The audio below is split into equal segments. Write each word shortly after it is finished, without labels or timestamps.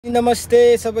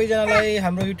नमस्ते सबैजनालाई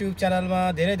हाम्रो युट्युब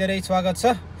च्यानलमा धेरै धेरै स्वागत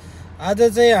छ।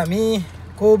 आज चाहिँ हामी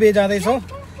कोबे जाँदैछौँ।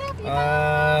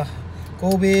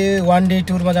 कोबे वान डे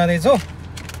टुरमा जाँदैछौँ।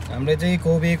 हामीले चाहिँ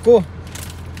कोबेको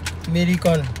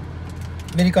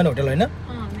मेरिकन होटल होइन,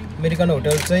 मेरिकन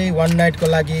होटल चाहिँ वान नाइटको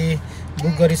लागि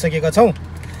बुक गरिसकेका छौँ।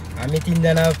 हामी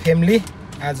तीनजना फ्यामिली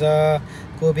आज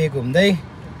कोबे घुम्दै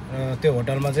त्यो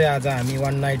होटलमा चाहिँ आज हामी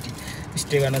वान नाइट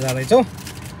स्टे गर्न जाँदैछौँ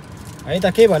है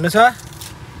त। के भन्नु छ?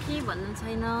 के भन्नु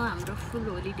छैन, हाम्रो फुल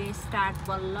होलिडे स्टार्ट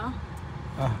बल्ल।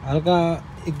 हल्का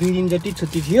 1-2 दिन जति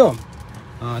छुट्टी थियो,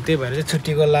 त्यही भएर चाहिँ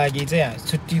छुट्टीको लागि चाहिँ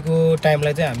छुट्टीको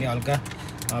टाइमलाई चाहिँ हामी हल्का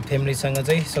फ्यामिलीसँग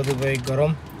चाहिँ सदुपयोग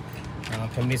गरौँ,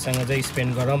 फ्यामिलीसँग चाहिँ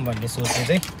स्पेन्ड गरौँ भन्ने सोचले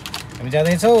चाहिँ हामी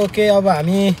जाँदैछौँ। ओके, अब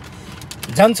हामी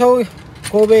जान्छौँ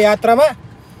कोबे यात्रामा।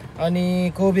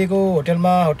 अनि कोबेको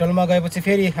होटलमा गएपछि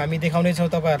फेरि हामी देखाउनेछौँ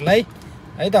तपाईँहरूलाई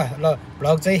है त। ल,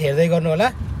 भ्लग चाहिँ हेर्दै गर्नु होला।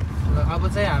 अब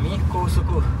चाहिँ हामी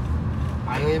कोसोको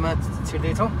हाइवेमा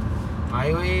छिर्दैछौँ।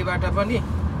 हाइवेबाट पनि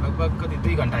लगभग कति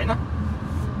 2 घन्टा होइन,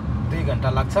 2 घन्टा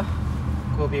लाग्छ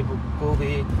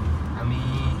कोबे हामी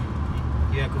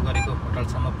याको गरेको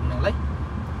होटलसम्म पुग्नलाई।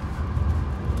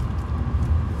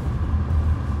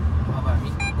 अब हामी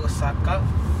ओसाका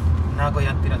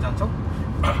नागोयातिर जान्छौँ।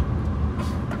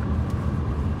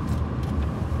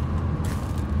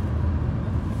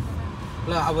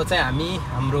 ल, अब चाहिँ हामी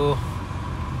हाम्रो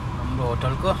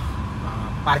होटलको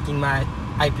पार्किङमा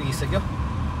आइपुगिसक्यो।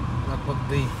 लगभग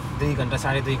 2 घन्टा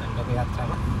 2.5 घन्टाको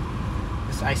यात्रामा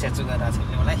यसो आइस्याचो गरेर छ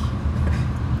मलाई।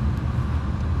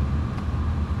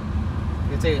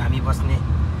 यो चाहिँ हामी बस्ने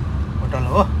होटल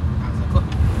हो आजको।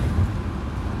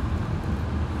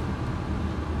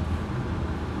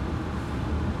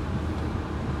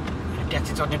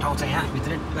 ट्याक्सी चढ्ने ठाउँ छ यहाँ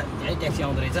भित्र, है ट्याक्सी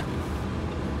आउँदो रहेछ।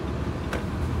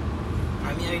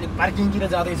 हामी अहिले पार्किङतिर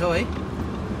जाँदैछौँ है।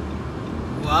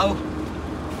 वाउ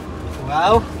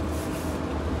वाउ,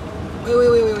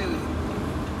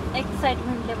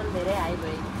 एक्साइटमेन्ट लेभल धेरै हाई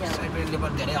भयो। एक्साइटमेन्ट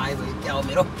लेभल धेरै हाई भयो। क्या हो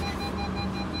मेरो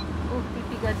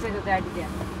पिपी गर्छको गाडी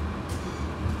त्यहाँ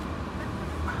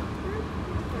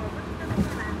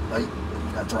है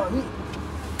जान्छौँ हामी।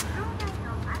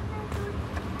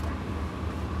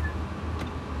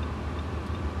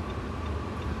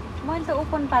 मैले त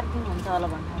ओपन पार्किङ हुन्छ होला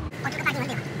भन्छु।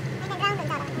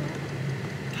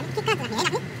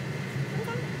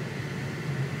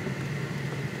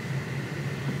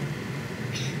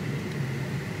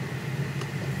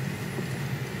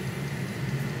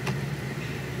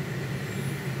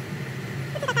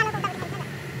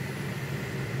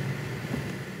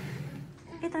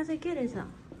 यता चाहिँ के रहेछ?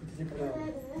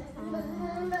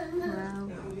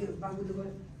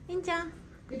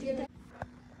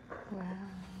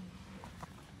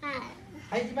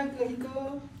 Hai Ivanko,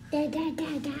 Iko.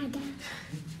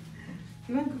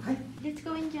 Ivanko, hai. Let's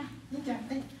go, Inja. Inja,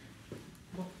 hai.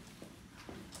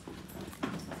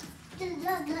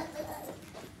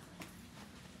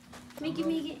 Miki.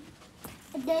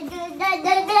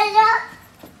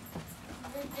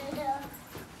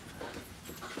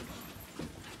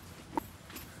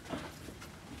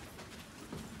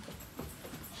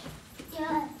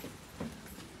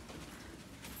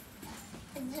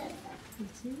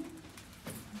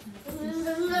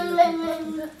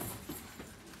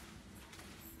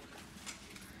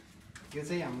 यो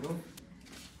चाहिँ हाम्रो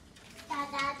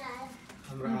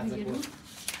आजको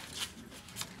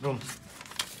रुम।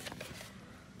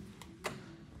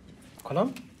 खोलौँ?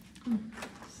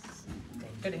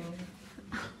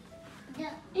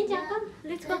 Inja, come.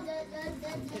 Let's go.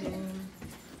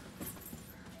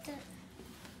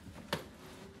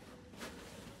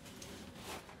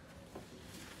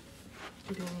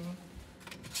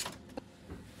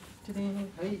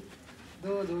 Hai,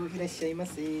 do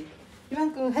irashaimase.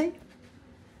 Ivanko, hai.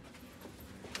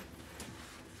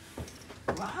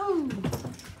 Wow.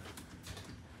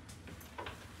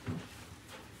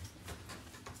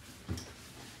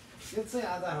 यो चाहिँ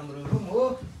आज हाम्रो रुम हो।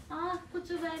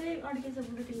 कुचो बाहिरै अड्केछ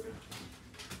बुढो तिम्रो।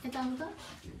 यता आउँछ?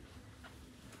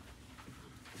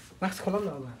 मास्क खोलौँ न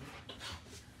अब।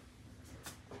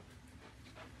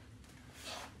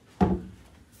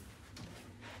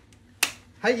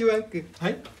 High Ivanko,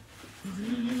 high.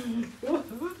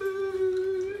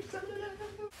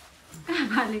 कहाँ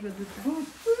भालेको जुत्ता?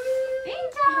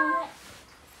 इन्जा!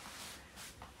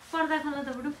 पर्दा खोला त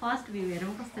बुढो, फर्स्ट भ्यू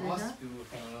हेरौँ कस्तो रहेछ।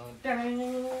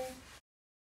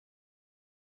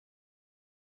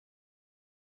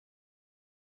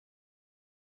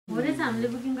 हो रहेछ हामीले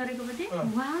बुकिङ गरेको पट्टि।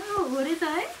 वाउ, हो रहेछ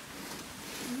है।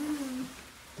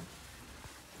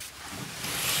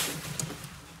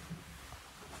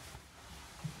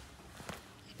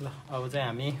 ल अब चाहिँ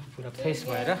हामी पुरा फ्रेस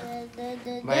भएर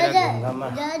बाहिर घुमघाममा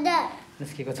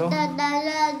निस्केको छौँ।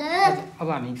 अब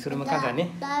हामी सुरुमा कहाँ जाने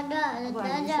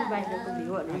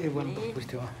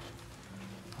बुझ्थ्यो है।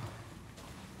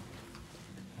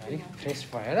 फ्रेस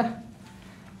भएर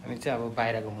हामी चाहिँ अब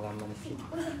बाहिर घुमघाममा निस्क्यौँ।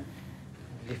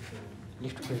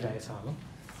 लिफ्ट खोजिरहेको छ हामी।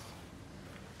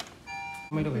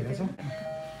 रमाइलो भइरहेछ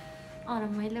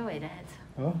रमाइलो भइरहेछ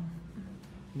हो।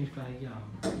 लिफ्ट आयो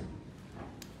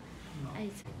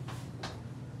आइछ।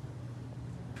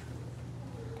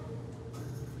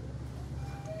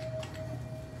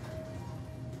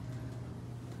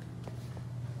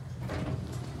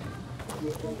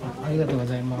 arigatou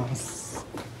gozaimasu।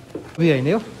 उयो होइन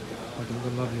यो होटलको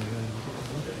लबी हो।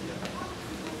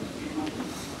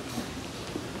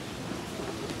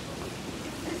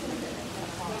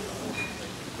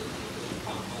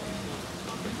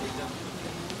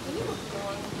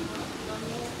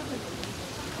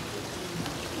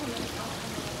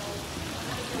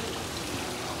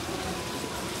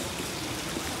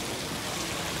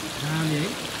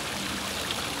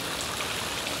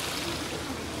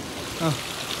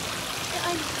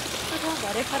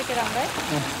 घरै फर्केर आउँदा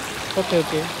ओके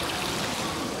ओके।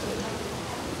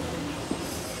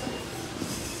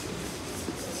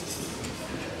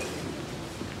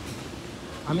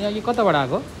 हामी अघि कताबाट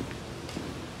आएको?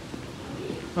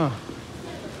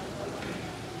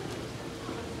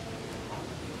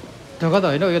 ढोका त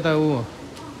होइन, यो त ऊ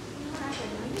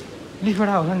लिफ्टबाट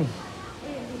होला नि।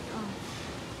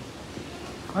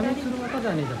 अनि सुरुमा कता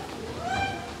जाने त?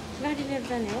 गाडी लिएर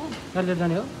जाने हो। गाडी लिएर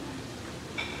जाने हो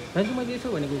दाजु। मैले यसो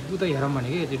भनेको उता हेरौँ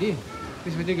भनेको एकचोटि,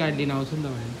 त्यसपछि गाडी लिन आउँछु नि त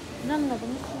भने।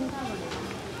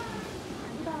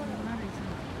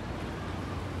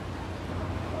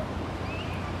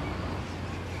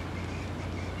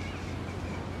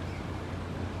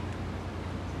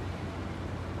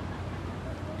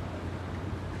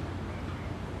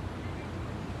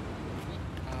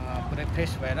 पुरै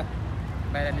फ्रेस भएर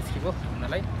बाहिर निस्केको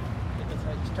घुम्नलाई। यता छ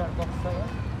स्टारबक्स छ।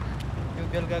 यो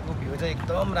बेलुकाको भ्यू चाहिँ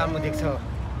एकदम राम्रो देख्छ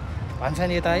भन्छ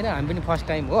नि यता होइन। हामी पनि फर्स्ट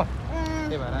टाइम हो,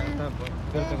 त्यही भएर यता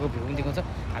बेलुकाको भ्यू पनि देखाउँछ।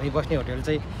 हामी बस्ने होटल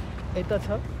चाहिँ यता छ।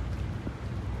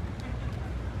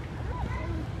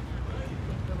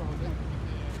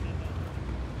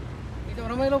 एकदम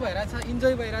रमाइलो भइरहेछ,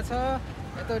 इन्जोय भइरहेछ।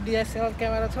 यता डिएसएलआर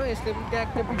क्यामेरा छ, यसले पनि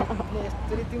ट्याक्कै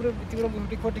यसरी तिम्रो तिम्रो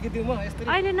फोटो खिच्दिउँ म यसरी।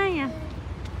 अहिले नै यहाँ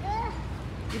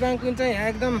इबाङकुन चाहिँ यहाँ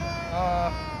एकदम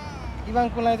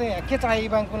इबाङकुनलाई चाहिँ यहाँ के चाहियो?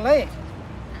 इबाङकुनलाई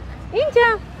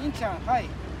इन्चा हाई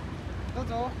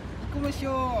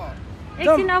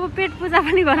एकछिन अब पेट पूजा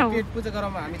पनि गरौँ। पेट पूजा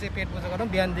गरौँ। हामी चाहिँ पेट पूजा गरौँ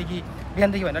बिहानदेखि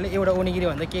भन्नाले एउटा ओनिगिरी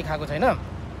भन्दा केही खाएको छैन।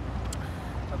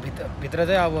 भित्र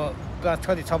चाहिँ अब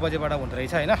कति 6 बजेबाट हुँदो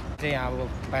रहेछ होइन। चाहिँ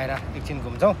अब बाहिर एकछिन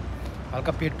घुम्छौँ,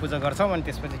 हल्का पेट पूजा गर्छौँ, अनि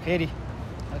त्यसपछि फेरि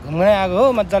घुम्नै आएको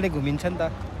हो, मजाले घुमिन्छ नि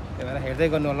त। त्यही भएर हेर्दै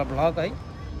गर्नु होला भ्लग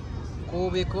है।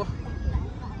 कोबेको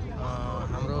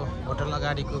हाम्रो होटल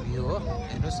अगाडिको भ्यू हो,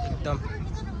 हेर्नुहोस् एकदम।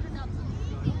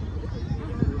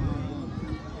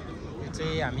 यो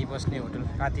चाहिँ हामी बस्ने होटल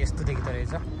राति यस्तो देखिँदो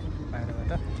रहेछ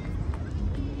बाहिरबाट।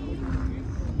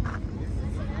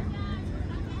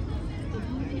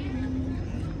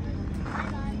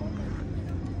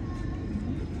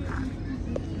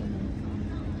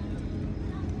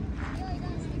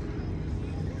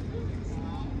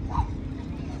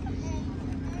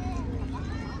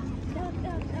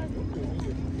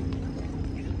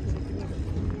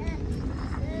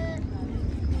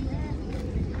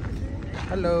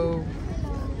 हेलो,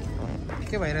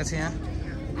 के भइरहेछ यहाँ?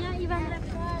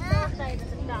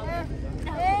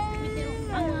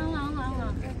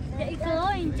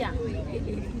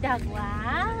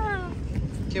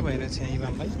 के भइरहेछ यहाँ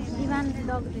इभानलाई?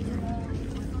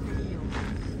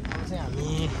 चाहिँ हामी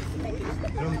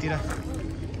रुमतिर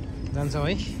जान्छौँ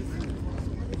है।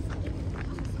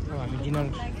 अब हामी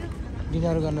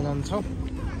डिनर गर्न जान्छौँ।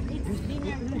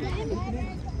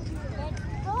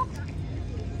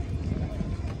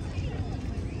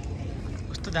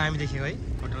 दामी देख्यो है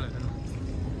होटलहरू।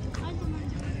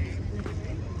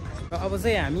 अब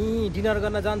चाहिँ हामी डिनर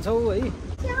गर्न जान्छौँ है।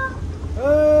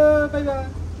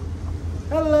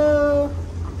 Hello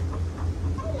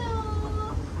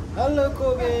hello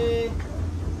Kobe.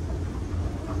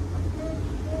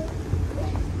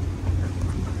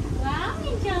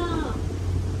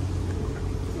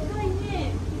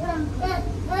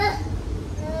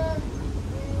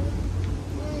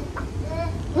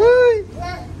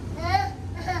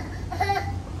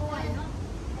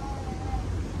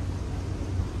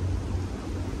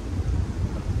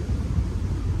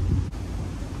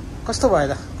 कस्तो भयो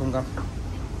त घुमघाम?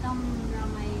 एकदम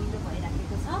रमाइलो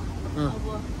भइराखेको छ। अब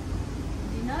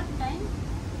डिनर टाइम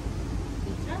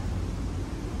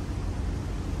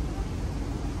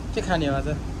के खाने हो आज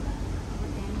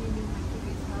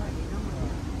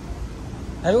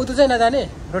हामी उता चाहिँ नजाने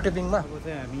रोटेपिङमा अब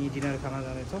चाहिँ हामी डिनर खान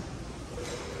जाँदैछौँ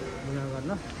डिनर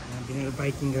गर्न डिनर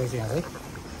बाइकिङ रहेछ यहाँ है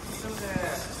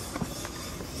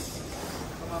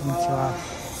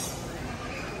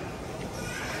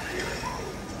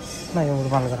नाही एवढं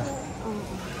माल करा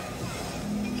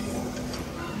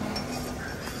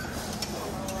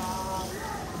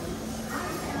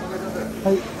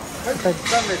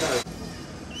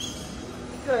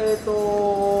大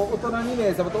人2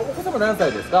名様とお子様何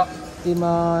歳ですか？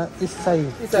今1歳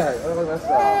1歳、はい、わかりました。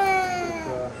そ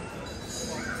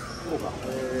うか。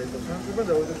30分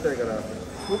で置いときたいから、6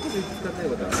時使ってよ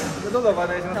かったら。どうぞご案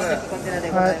内します。こちらで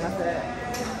ございます。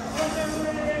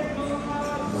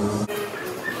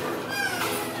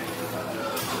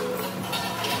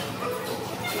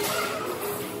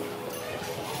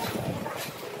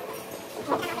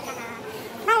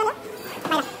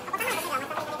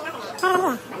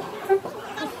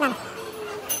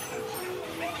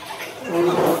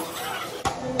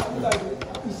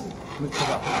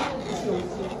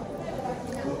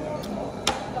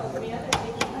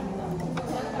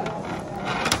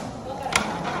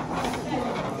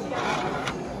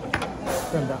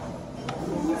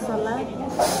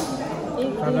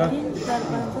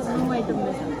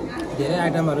धेरै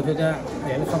आइटमहरु थियो त्यहाँ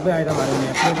धेरै सबै आइटमहरु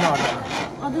यहाँ प्लेटमा अर्डर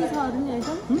अझै छ अरु नि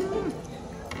आइटम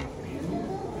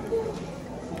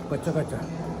कच्चा कच्चा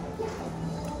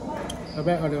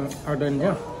सबै अर्डर नि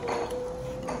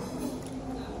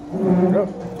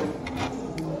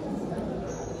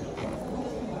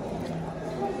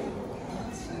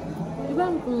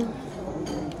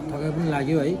थकाइ पनि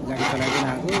लाग्यो है गाडी चलाइकन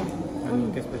आएको अनि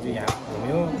त्यसपछि यहाँ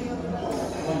घुम्यो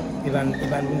इभान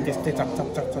पनि त्यस्तै चक चक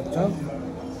चक चक छ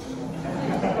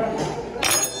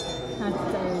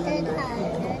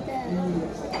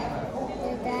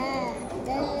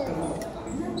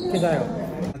के जायो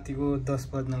रातिको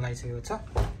 10 बज्न लागिसकेको छ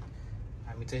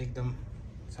हामी चाहिँ एकदम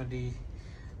सडी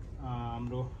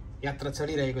हाम्रो यात्रा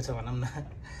चलिरहेको छ भनौँ न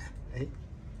है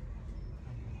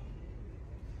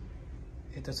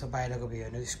यता छ बाहिरको भ्यू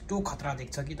हेर्नु यस्तो खतरा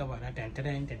देख्छ कि तपाईहरुलाई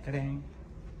टेन्टेरेङ टेन्टेरेङ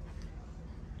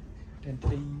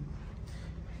टेन्टेरेङ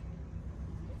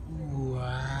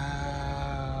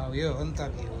वाउ यो हो नि त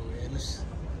भ्यू हेर्नुस्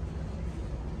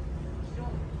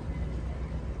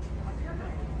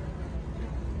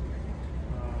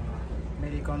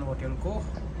मेरिकन होटलको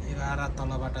 11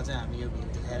 तलबाट चाहिँ हामी यो भ्यू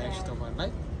देखाइरहेको छु तपाईहरुलाई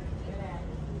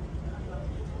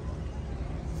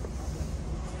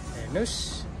हेर्नुस्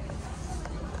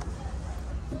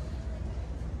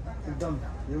एकदम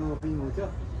यो भ्यू हो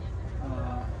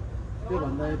त्यो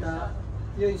भन्दा यता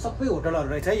यो सबै होटलहरु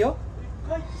रहेछ है यो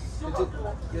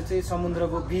चाहिँ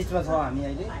समुद्रको बीचमा छ हामी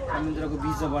अहिले समुद्रको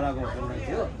बीचमा बनाएको होटल रहेछ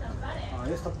हो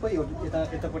यो सबै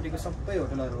यतापट्टिको सबै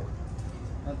होटलहरु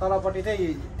तलपट्टि चाहिँ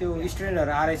त्यो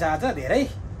स्टुडेन्टहरु आएछ आज धेरै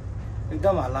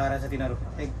एकदम हल्ला गरिरहेछ तिनीहरु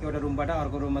एउटा रुमबाट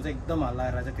अर्को रुममा चाहिँ एकदम हल्ला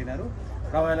गरिरहेछ तिनीहरु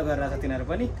रमाइलो गरिरहेछ तिनीहरु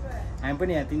पनि हामी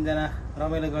पनि यहाँ 3 जना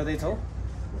रमाइलो गर्दै छौं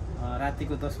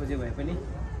रातिको 10 बजे भए पनि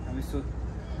हामी सो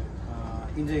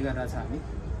इन्जोय गरिरहेछ हामी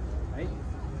है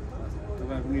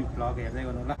तपाईहरु पनि भ्लग हेर्दै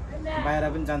गर्नु होला बाहिर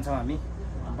पनि जान्छौं हामी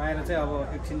बाहिर चाहिँ अब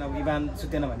एकछिन अब इभान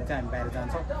सुतेन भने चाहिँ हामी बाहिर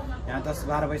जान्छौं यहाँ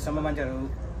 10-12 बजेसम्म मान्छेहरु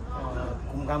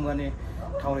घुमघाम गर्ने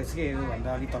ठाउँ रहेछ के यो भन्दा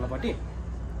अलि तलपट्टि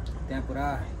त्यहाँ पुरा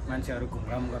मान्छेहरु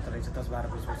घुमघाम गर्दै रहेछ 10-12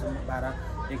 बजेसम्म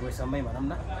 12-1 बजेसम्मै भनौँ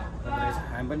न गर्दै रहेछ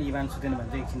हामी पनि इभान सुतेन भने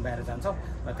चाहिँ एकछिन बाहिर जान्छौं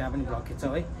र त्यहाँ पनि भ्लग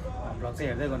खिच्छौं है भ्लग चाहिँ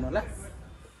हेर्दै गर्नु होला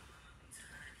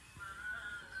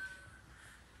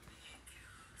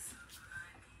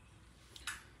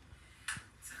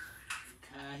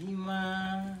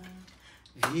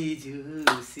भिजु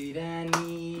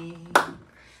सिरानी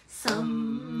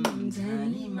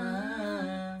सम्झनीमा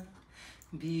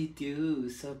बित्यो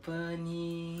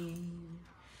सपनी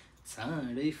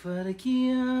चाँडै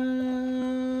फर्किया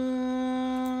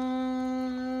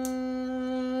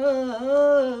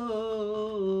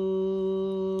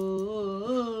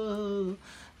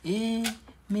ए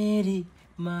मेरी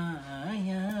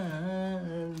माया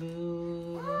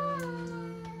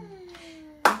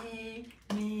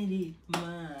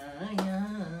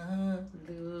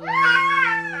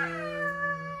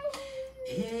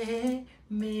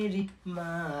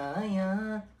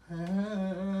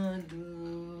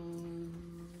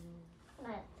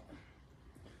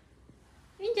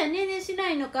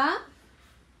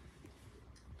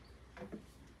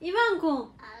이van君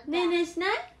ねえねえしない？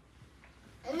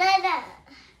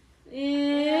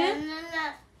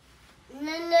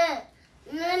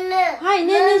はい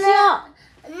ねえねえしよう。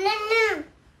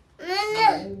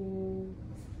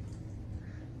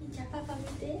じゃあパパ見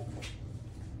て。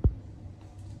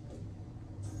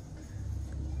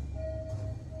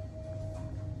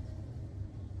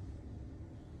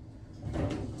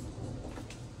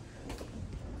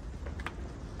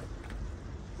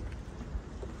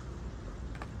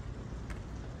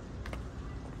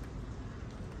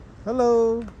हेलो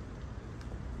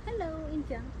हेलो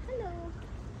इन्चा हेलो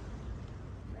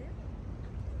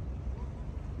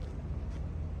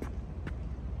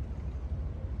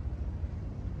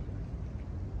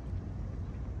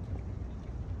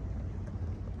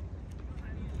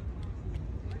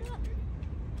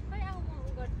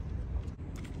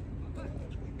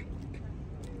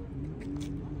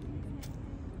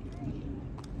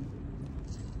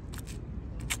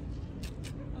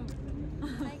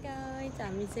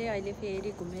हामी चाहिँ अहिले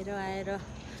फेरि घुमेर आएर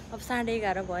अब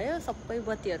 11:30 भयो सबै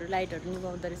बत्तीहरू लाइटहरू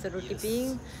निभाउँदो रहेछ रोटिपिङ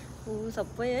ऊ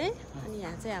सबै है अनि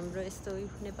यहाँ चाहिँ हाम्रो यस्तो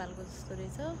नेपालको जस्तो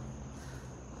रहेछ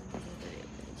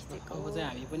अब चाहिँ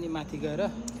हामी पनि माथि गएर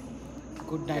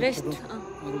गुड नाइट रेस्ट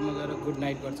रुममा गएर गुड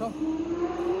नाइट गर्छौँ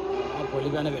अब भोलि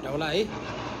बिहान भेटौँला है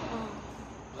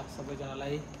ल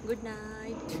सबैजनालाई good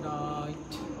night good night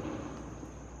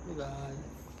by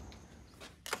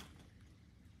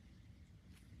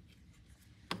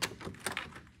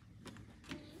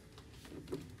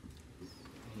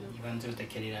इभान्जेल त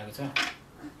खेलिरहेको छ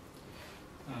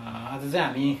आज चाहिँ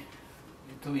हामी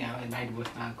यस्तो यहाँ नाइट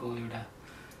बस्न आएको एउटा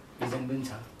रिजन पनि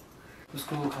छ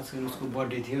उसको खास गरी उसको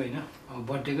बर्थडे थियो होइन अब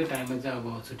बर्थडेकै टाइममा चाहिँ अब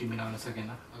छुट्टी मिलाउन सकेन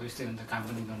अब यस्तै हुन्छ काम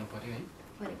पनि गर्नु पऱ्यो है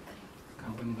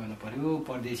काम पनि गर्नु पऱ्यो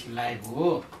परदेशी लाइफ हो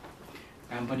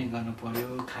काम पनि गर्नु पऱ्यो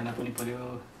खाना पनि पऱ्यो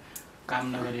काम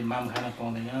नगरी माम खान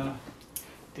पाउँदैन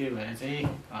त्यही भएर चाहिँ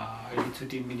अहिले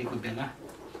छुट्टी मिलेको बेला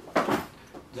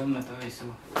जाउँ न त यसो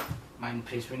माइन्ड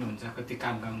फ्रेस पनि हुन्छ कति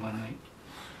काम गर्नु है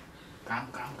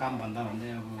काम भन्दा भन्दै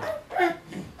अब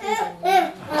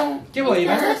के भयो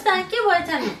के भएछ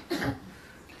नि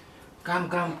काम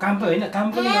त होइन काम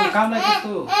पनि कामलाई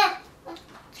त्यस्तो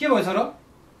के भएछ र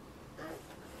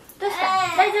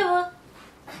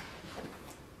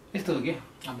यस्तो हो कि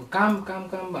अब काम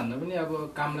भन्दा पनि अब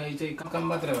कामलाई चाहिँ काम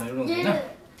मात्र भनेर हुँदैन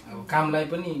अब कामलाई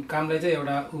चाहिँ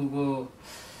एउटा उको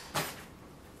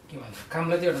के भन्छ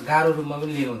कामलाई चाहिँ एउटा गाह्रो रूपमा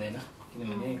पनि लिनु हुँदैन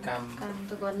किनभने काम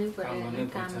त गर्नै पर्छ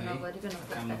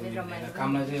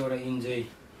कामलाई चाहिँ एउटा इन्जोय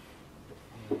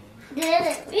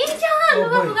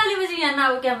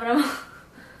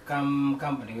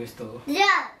काम भनेको यस्तो हो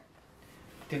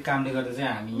त्यो कामले गर्दा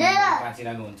चाहिँ हामी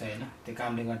बाँचिरहेको हुन्छ होइन त्यो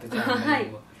कामले गर्दा चाहिँ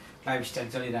हाम्रो लाइफ स्टाइल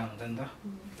चलिरहेको हुन्छ नि त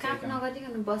काम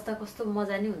नगरिकन बस्दा कस्तो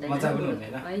मजा नि हुँदैन मजा पनि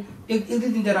हुँदैन एक दुई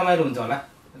दिन चाहिँ रमाइलो हुन्छ होला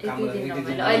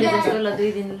अहिले जस्तो ल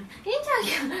 2 दिन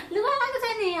लुगा लगाएको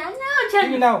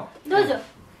छैन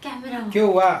क्यामेरा के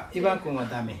वा इबाको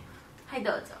दामे हाइ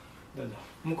दज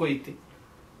मुको इति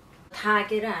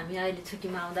थाकेर हामी अहिले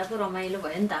छुट्टीमा आउँदा पो रमाइलो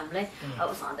भयो नि त हामीलाई अब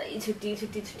सधैँ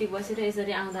छुट्टी बसेर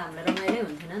यसरी आउँदा हामीलाई रमाइलो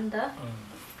हुन्थेन नि त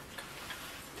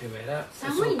त्यही भएर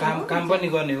काम पनि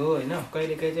गर्ने हो होइन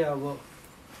कहिलेकाहीँ चाहिँ अब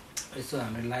यसो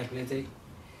हाम्रो लाइफले चाहिँ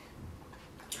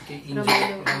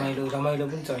रमाइलो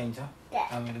पनि चाहिन्छ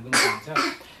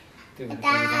त्यही भएर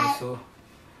यसो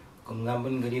घुमघाम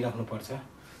पनि गरिराख्नुपर्छ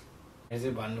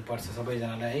चाहिँ भन्नुपर्छ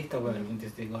सबैजनालाई है तपाईँहरू पनि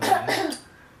त्यस्तै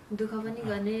गर्नु दुःख पनि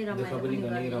गर्ने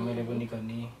रमाइलो पनि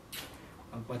गर्ने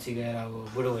अब पछि गएर अब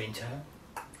बुढो भइन्छ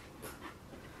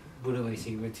बुढो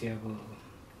भइसकेपछि अब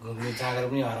घुम्ने जाँगर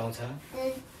पनि हराउँछ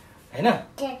होइन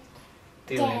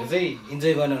त्यही भएर चाहिँ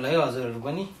इन्जोय गर्नुलाई हजुरहरू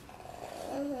पनि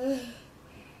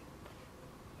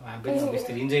हामी पनि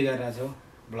यस्तरी इन्जोय गरिरहेको छौँ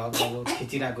भ्लग अब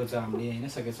खिचिरहेको छ हामीले होइन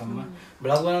सकेसम्म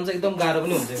भ्लग बनाउनु चाहिँ एकदम गाह्रो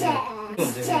पनि हुन्छ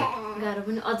गाह्रो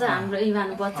पनि अझ हाम्रो इभान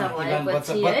बच्चा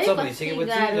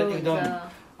भइसकेपछि एकदम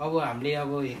अब हामीले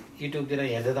अब युट्युबतिर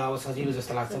हेर्दा त अब सजिलो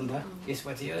जस्तो लाग्छ नि त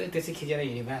त्यसपछि त्यसै खिचेर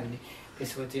हिँड्यो भयो हामीले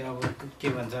त्यसपछि अब के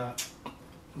भन्छ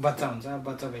बच्चा हुन्छ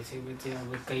बच्चा भइसकेपछि अब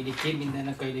कहिले के मिल्दैन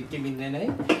कहिले के मिल्दैन है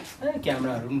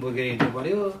क्यामेराहरू पनि बोकेर हिँड्नु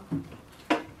पऱ्यो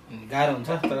गाह्रो हुन्छ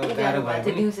तर गाह्रो भए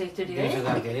पनि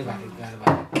धेरै गाह्रो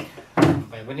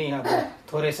भए पनि अब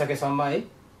थोरै सकेसम्म है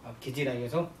अब खिचिरहेको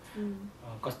छौँ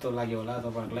कस्तो लाग्यो होला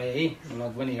तपाईँहरूलाई है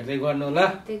भ्लग पनि हेर्दै गर्नु होला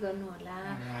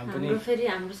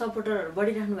हाम्रो सपोर्टरहरू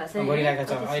बढिरहेको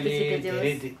छ अहिले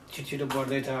धेरै छिटो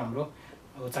बढ्दैछ हाम्रो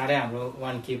अब चाँडै हाम्रो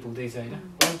 1K पुग्दैछ होइन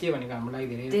 1K भनेको हाम्रो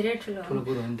लागि धेरै ठुलो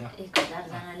कुरो हो नि त 1000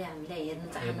 जनाले हामीलाई हेर्न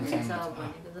चाहनुहुन्छ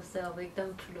भनेको जस्तो अब एकदम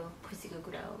ठुलो खुसीको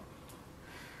कुरा हो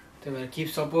त्यही भएर किप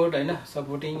सपोर्ट होइन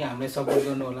सपोर्टिङ हामीलाई सपोर्ट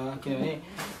गर्नु होला किनभने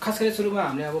खास गरी सुरुमा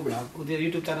हामीले अब भ्लग त्यो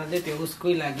युट्युब च्यानल चाहिँ त्यो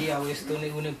उसकै लागि अब यस्तो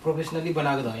उनी प्रोफेसनली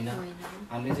बनाएको त होइन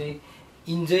हामीले चाहिँ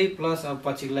इन्जोय प्लस अब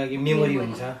पछिको लागि मेमोरी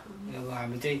हुन्छ अब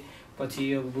हामी चाहिँ पछि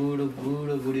अब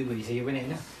बुढी भइसक्यो पनि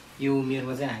होइन यो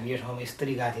उमेरमा चाहिँ हामी यो ठाउँमा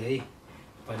यस्तरी गएको थियो है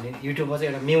भन्ने युट्युबमा चाहिँ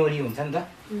एउटा मेमोरी हुन्छ नि त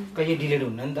कहिले डिलिट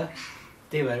हुन्न नि त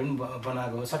त्यही भएर पनि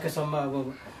बनाएको हो सकेसम्म अब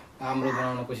राम्रो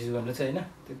बनाउन कोसिस गर्नु छ हैन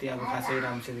त्यति अब खासै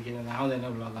राम्रोसित किन आउँदैन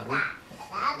भ्लगहरु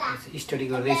स्टडी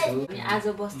गर्दैछु आज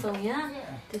बस्छौँ यहाँ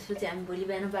त्यसपछि हामी भोलि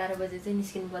बिहान 12 बजे चाहिँ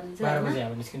निस्किनु पर्ने छ 12 बजे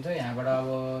हामी निस्किन्छ यहाँबाट अब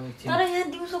तर यहाँ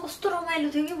दिउँसो कस्तो रमाइलो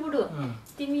थियो कि बुढो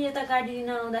तिमी यता गाडी लिन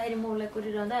आउँदाखेरि म उसलाई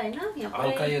कुरिरहँदा हैन यहाँ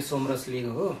हल्का यो सोमरस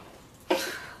लिएको हो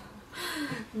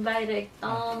बाहिर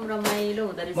एकदम रमाइलो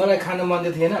हुँदो रहेछ मलाई खान मन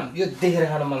थिएन यो देखेर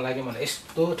खान मन लाग्यो मलाई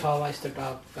यस्तो ठाउँमा यस्तो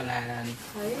टक्क लाएर अनि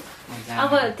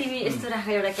अब तिमी यस्तो राख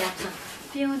एउटा क्याप्सन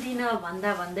पिउँदिन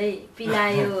भन्दा भन्दै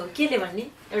पिलायो केले भन्ने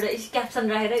एउटा क्याप्सन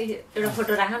राखेर एउटा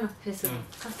फोटो राख न फेसबुकमा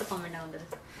कस्तो कमेन्ट आउँदो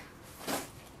रहेछ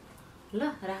ल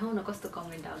राखौँ न कस्तो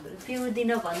कमेन्ट आउँदो रहेछ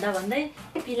पिउँदिन भन्दा भन्दै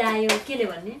पिलायो केले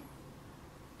भन्ने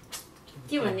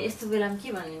के भन्ने यस्तो बेलामा के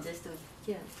भनिन्छ यस्तो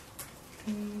के भन्छ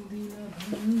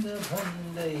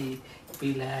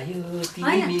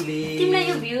तिमीलाई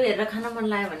यो भ्यू हेरेर खान मन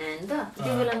लाग्यो भने होइन त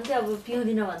त्यो बेलामा चाहिँ अब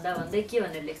पिउँदिन भन्दा भन्दै के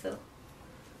भनेर लेख्छौ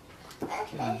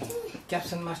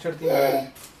क्याप्सन मास्टर के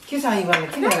चाहिँ भने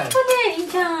किन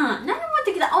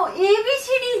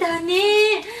एबिसिडी धने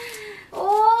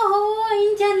ओहो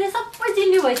इन्चानले सबै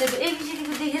चिन्ने भइसक्यो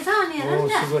एबिसिडीको देखेछ अनि हेर न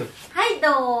हाइ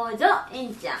दोज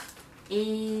इन्चा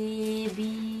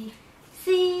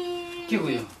एबिसी के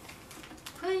भयो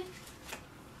खोइ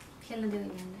खेल्न देऊ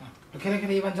खेल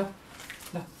इभान जाऊ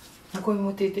ल मको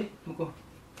त्यही मको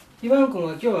इभानको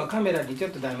के हो क्यामेरा ढिच्यो त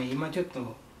दामी हिमा चाहिँ त हो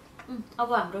अब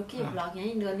हाम्रो के भ्लग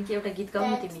यहीँ गर्ने कि एउटा गीत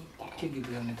गाउनु तिमी के गीत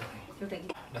गाउने त एउटा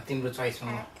गीत ल तिम्रो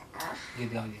चोइसमा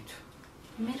गीत गाउदिन्छु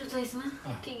मेरो चोइसमा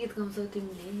के गीत गाउँछौ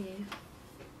तिमीले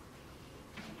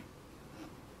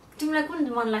तिमीलाई कुन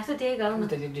मन लाग्छ त्यही गाउ न त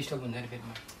डिस्टर्ब हुन्छ नि फेरि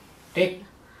टेक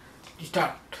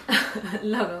स्टार्ट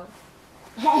लगाऊ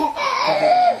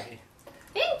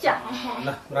इन्चा ल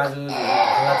राजु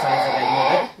हल्ला चलेछ गाइदिनु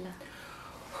है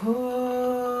हो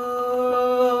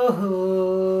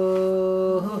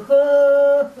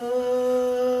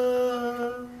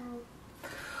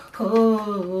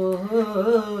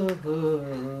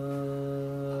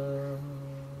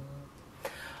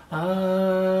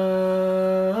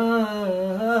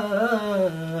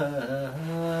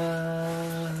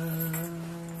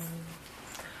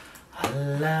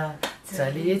हल्ला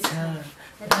चलेछ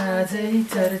राजै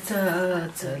चर्चा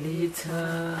चलेछ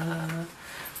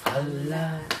हल्ला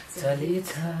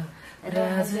चलेछ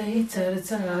राजै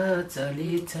चर्चा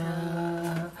चलेछ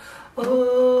ओ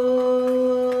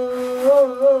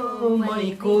मै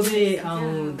कोबे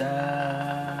आउँदा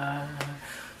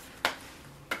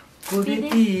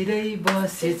कोबेतिरै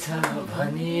बसेछ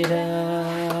भनेर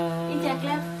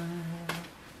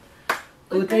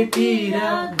उतैतिर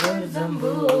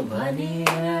गजम्बो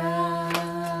भनेर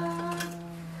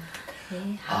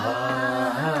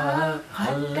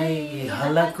हल्लै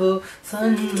हल्लाको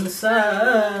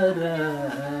संसार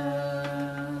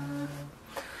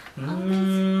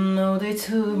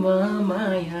आउँदैछु म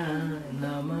माया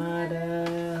नमार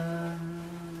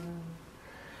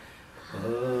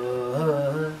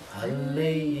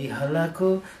हल्लै हल्लाको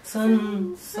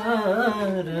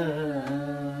संसार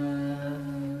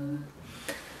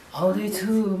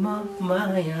आउँदैछु म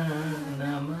माया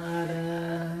नमार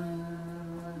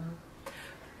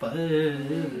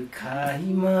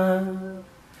पर्खाइमा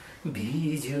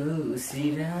भिजो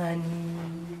सिरानी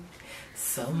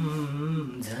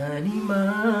सम्झनीमा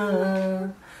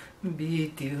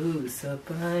बित्यो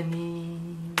सपानी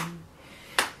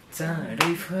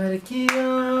चाँडै फर्कियो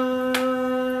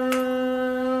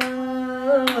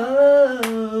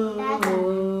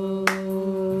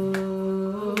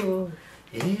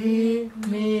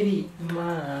मेरी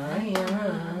मायालु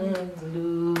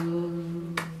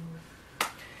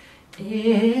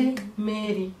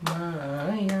मेरी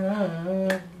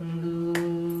मायालु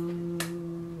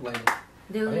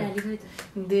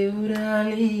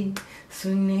देउराली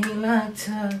सुन्ने लाग्छ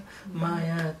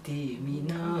माया तिमी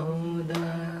नहुँदा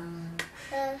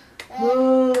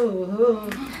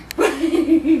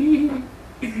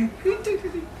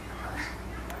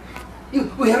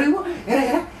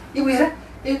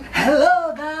हेलो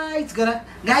गाइज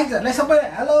गाइजहरूलाई सबैलाई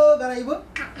हेलो गराइबो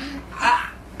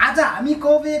आज हामी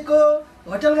कोबेको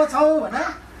होटलमा छौँ भन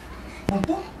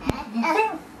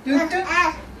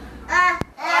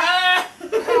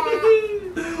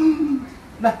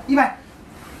ल इमा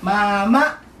मामा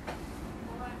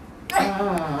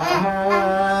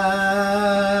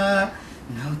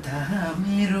नौता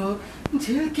मेरो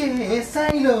झिल्के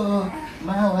साइलो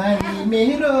मावाली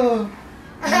मेरो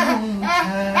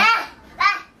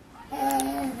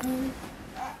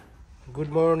गुड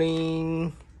मर्निङ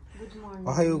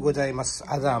अहायो गोजाइमास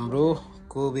आज हाम्रो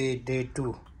कोबे डे 2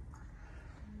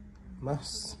 बस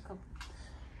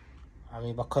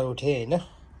हामी भर्खर उठे हैन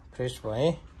फ्रेस भए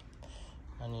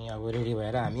अनि अब रेडी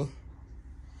भएर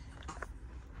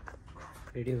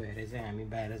चाहिँ हामी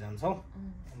बाहिर जान्छौँ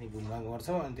अनि घुमघाम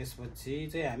गर्छौँ अनि त्यसपछि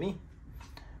चाहिँ हामी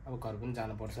अब घर पनि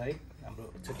जानुपर्छ है। हाम्रो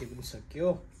छुट्टी पनि सकियो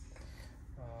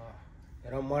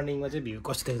र मर्निङमा चाहिँ भ्यू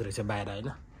कस्तो देख्दो रहेछ बाहिर होइन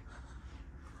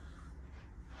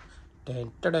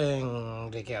ट्याङ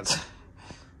देखिहाल्छ।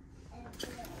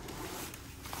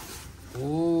 ओ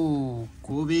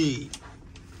Kobe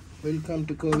welcome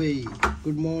to Kobe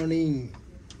good morning.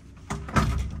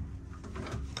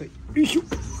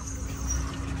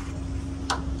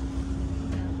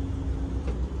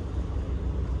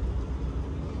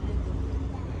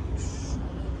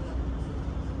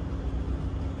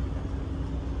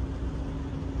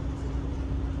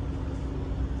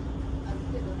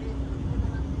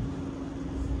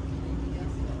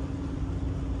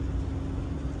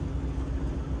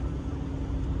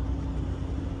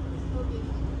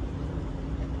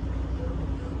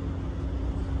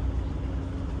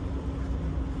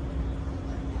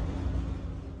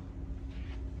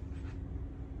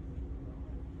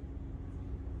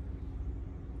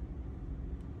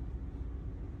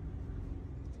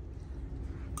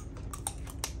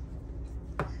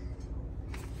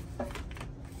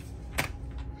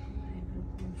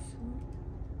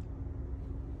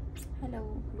 Hello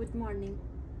good morning.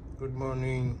 Good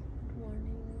morning. Good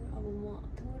morning. अब म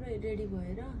थोरै रेडी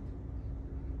भएर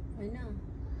होइन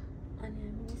अनि हामी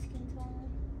निस्किन्छौँ।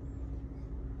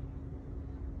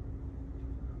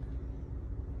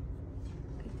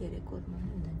 धेरै कोर्नु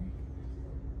हुँदैन।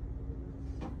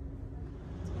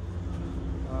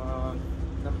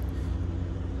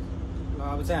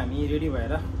 अब चाहिँ हामी रेडी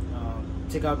भएर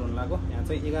चेकआउट हुन लाग्यो। यहाँ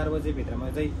चाहिँ 11 बजे भित्रमा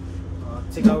चाहिँ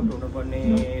चेकआउट हुनुपर्ने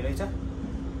रहेछ।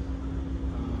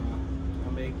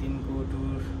 हाम्रो एक दिनको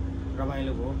टुर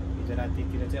रमाइलो भयो। हिजो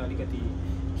रातितिर चाहिँ अलिकति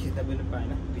खिच्न पनि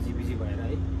पाएन, बिजी भएर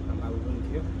है। बाबु पनि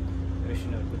थियो,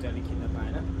 रेस्टुरेन्टहरूको चाहिँ अलिक खिच्न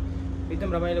पाएन। एकदम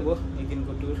रमाइलो भयो एक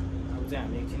दिनको टुर। अब चाहिँ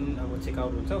हामी एकछिन अब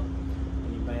चेकआउट हुन्छौँ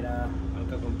अनि बाहिर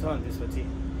हल्का घुम्छौँ अनि त्यसपछि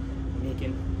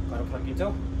मेरिकेन घर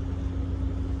फर्किन्छौँ।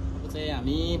 अब चाहिँ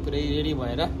हामी पुरै रेडी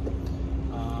भएर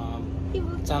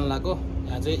जान लाग्यो।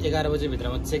 यहाँ चाहिँ 11 बजे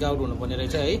भित्रमा चेकआउट हुनुपर्ने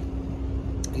रहेछ है।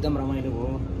 एकदम रमाइलो भयो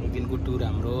एक दिनको टुर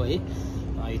हाम्रो है।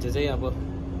 हिजो चाहिँ अब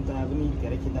उता पनि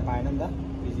धेरै खिच्न पाएन नि त,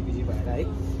 बिजी भएर है।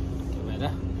 त्यो भएर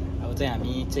अब चाहिँ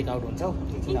हामी चेकआउट हुन्छौँ।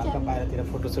 एकछिन हल्का बाहिरतिर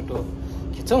फोटोसोटो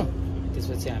खिच्छौँ,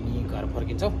 त्यसपछि हामी घर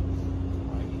फर्किन्छौँ।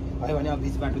 भयो भने अब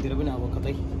बिच बाटोतिर पनि अब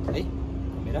कतै है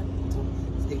घुमेर जान्छौँ।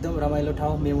 एकदम रमाइलो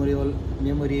ठाउँ,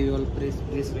 मेमोरियल प्लेस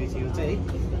रहेछ यो चाहिँ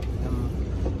है। एकदम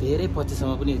धेरै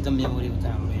पछिसम्म पनि एकदम मेमोरी हुन्छ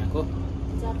हाम्रो यहाँको।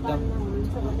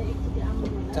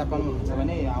 जापानमा हुन्छ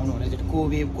भने आउनु भने चाहिँ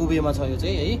कोबेमा छ यो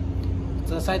चाहिँ है।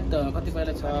 सायद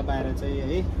कतिपयलाई छ बाहिर चाहिँ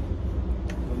है।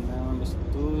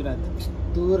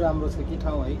 यस्तो राम्रो छ कि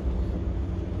ठाउँ है,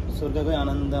 स्वर्गकै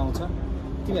आनन्द आउँछ।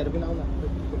 तिमीहरू पनि आउन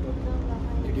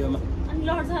भिडियोमा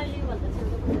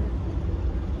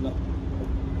ल।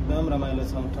 एकदम रमाइलो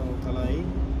छ ठाउँ तल है।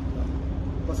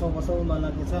 बसौँ मन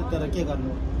लाग्ने छ, तर के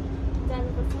गर्नु,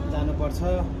 जानुपर्छ।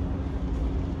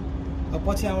 अब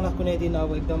पछि आउला कुनै दिन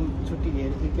अब एकदम छुट्टी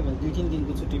लिएर के भन्छ 2-3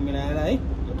 दिनको छुट्टी मिलाएर है।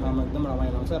 यो ठाउँमा एकदम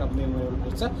रमाइलो आउँछ र मेमोरेबल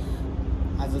प्लेस छ।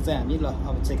 आज चाहिँ हामी ल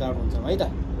अब चेकआउट हुन्छौँ है त।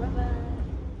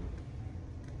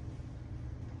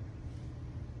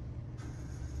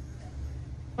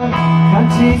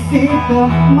 साक्षीसित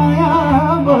माया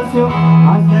बस्यो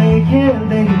हाँस्दै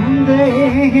खेल्दै हिँड्दै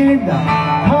हिँड्दा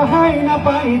थाहै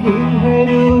नपाई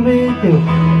दिनहरू बित्यो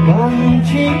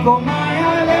कान्छीको